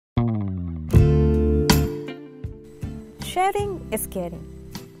Sharing is caring.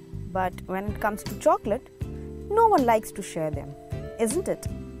 But when it comes to chocolate, no one likes to share them, isn't it?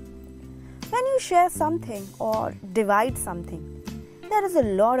 When you share something or divide something, there is a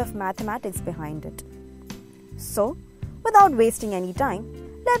lot of mathematics behind it. So, without wasting any time,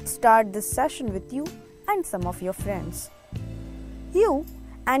 let's start this session with you and some of your friends. You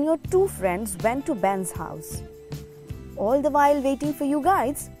and your 2 friends went to Ben's house. All the while waiting for you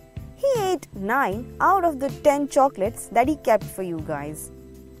guys, he ate 9 out of the 10 chocolates that he kept for you guys.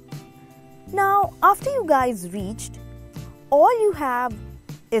 Now, after you guys reached, all you have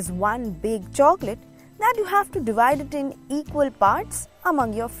is one big chocolate that you have to divide it in equal parts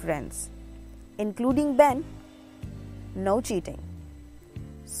among your friends, including Ben. No cheating.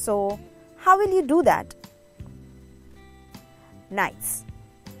 So, how will you do that? Nice.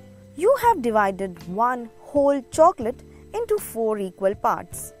 You have divided one whole chocolate into 4 equal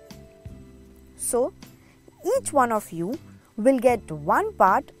parts. So, each one of you will get 1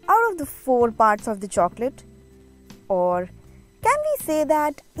 part out of the 4 parts of the chocolate. Or can we say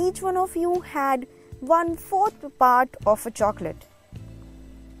that each one of you had 1/4 part of a chocolate?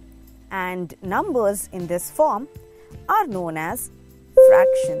 And numbers in this form are known as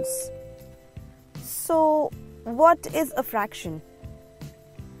fractions. So, what is a fraction?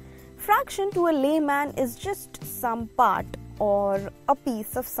 Fraction to a layman is just some part or a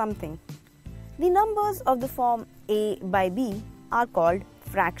piece of something. The numbers of the form a by b are called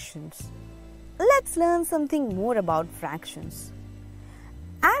fractions. Let's learn something more about fractions.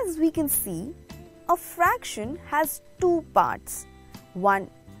 As we can see, a fraction has 2 parts, one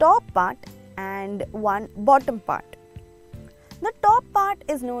top part and one bottom part. The top part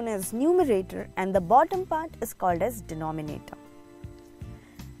is known as numerator and the bottom part is called as denominator.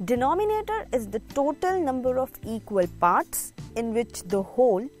 Denominator is the total number of equal parts in which the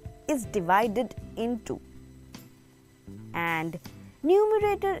whole is divided into. And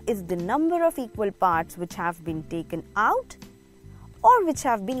numerator is the number of equal parts which have been taken out or which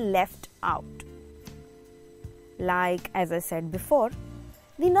have been left out. Like as I said before,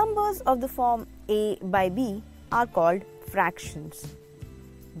 the numbers of the form a by b are called fractions,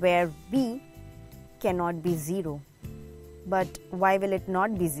 where b cannot be 0. But why will it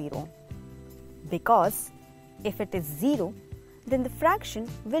not be 0? Because if it is 0, then the fraction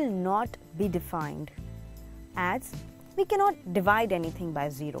will not be defined, as we cannot divide anything by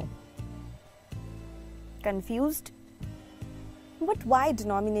 0. Confused? But why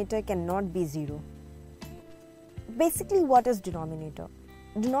denominator cannot be 0? Basically, what is denominator?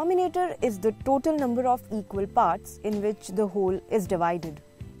 Denominator is the total number of equal parts in which the whole is divided,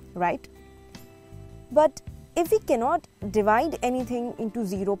 right? But if we cannot divide anything into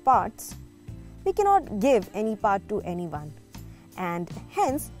 0 parts, we cannot give any part to anyone, and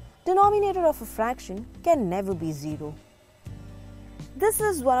hence denominator of a fraction can never be 0. This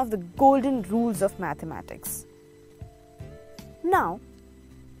is one of the golden rules of mathematics. Now,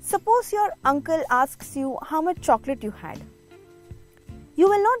 suppose your uncle asks you how much chocolate you had. You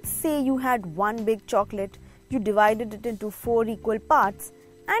will not say you had one big chocolate, you divided it into 4 equal parts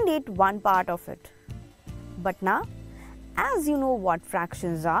and ate 1 part of it. But now, as you know what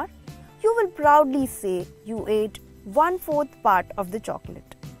fractions are, you will proudly say you ate 1/4 part of the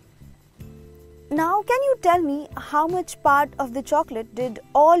chocolate. Now, can you tell me how much part of the chocolate did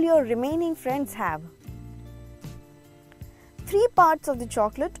all your remaining friends have? 3 parts of the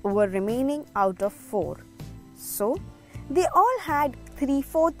chocolate were remaining out of 4. So, they all had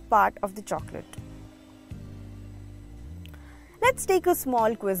 3/4 part of the chocolate. Let's take a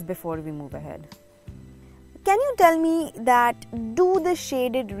small quiz before we move ahead. Can you tell me that do the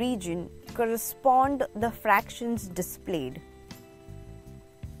shaded region correspond the fractions displayed?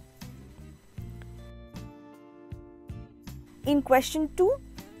 In question 2,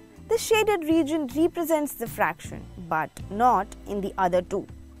 the shaded region represents the fraction but not in the other 2.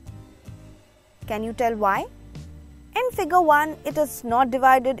 Can you tell why? In figure 1, it is not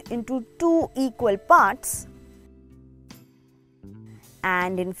divided into 2 equal parts,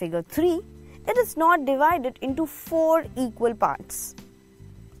 and in figure 3, it is not divided into 4 equal parts,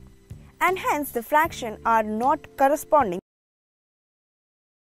 and hence the fractions are not corresponding